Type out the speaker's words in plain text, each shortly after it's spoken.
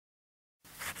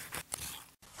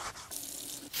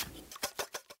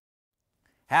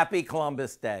Happy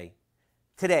Columbus Day.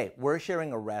 Today, we're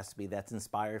sharing a recipe that's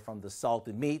inspired from the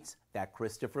salted meats that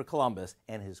Christopher Columbus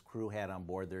and his crew had on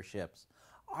board their ships.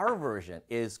 Our version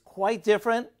is quite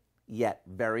different, yet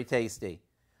very tasty.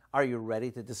 Are you ready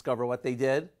to discover what they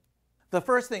did? The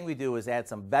first thing we do is add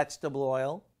some vegetable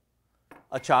oil,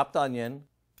 a chopped onion,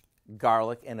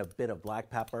 garlic, and a bit of black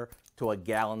pepper to a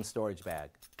gallon storage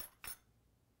bag.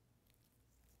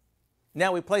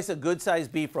 Now we place a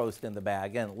good-sized beef roast in the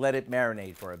bag and let it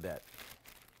marinate for a bit.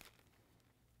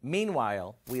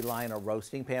 Meanwhile, we line a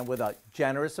roasting pan with a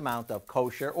generous amount of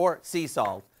kosher or sea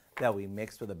salt that we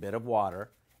mix with a bit of water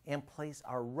and place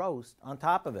our roast on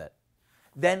top of it.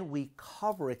 Then we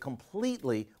cover it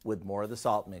completely with more of the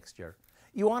salt mixture.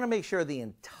 You want to make sure the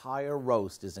entire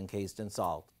roast is encased in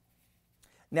salt.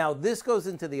 Now this goes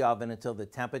into the oven until the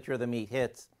temperature of the meat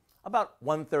hits about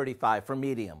 135 for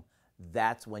medium.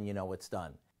 That's when you know it's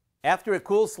done. After it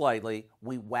cools slightly,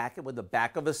 we whack it with the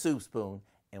back of a soup spoon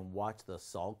and watch the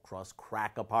salt crust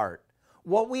crack apart.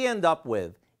 What we end up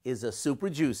with is a super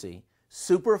juicy,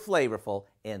 super flavorful,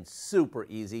 and super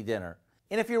easy dinner.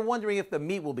 And if you're wondering if the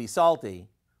meat will be salty,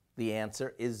 the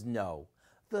answer is no.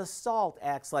 The salt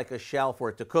acts like a shell for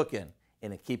it to cook in,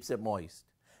 and it keeps it moist.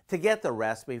 To get the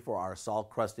recipe for our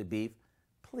salt-crusted beef,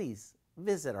 please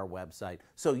visit our website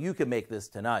so you can make this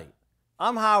tonight.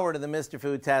 I'm Howard of the Mr.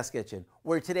 Food Test Kitchen,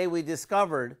 where today we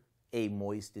discovered a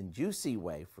moist and juicy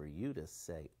way for you to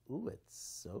say, ooh, it's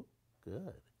so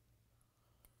good.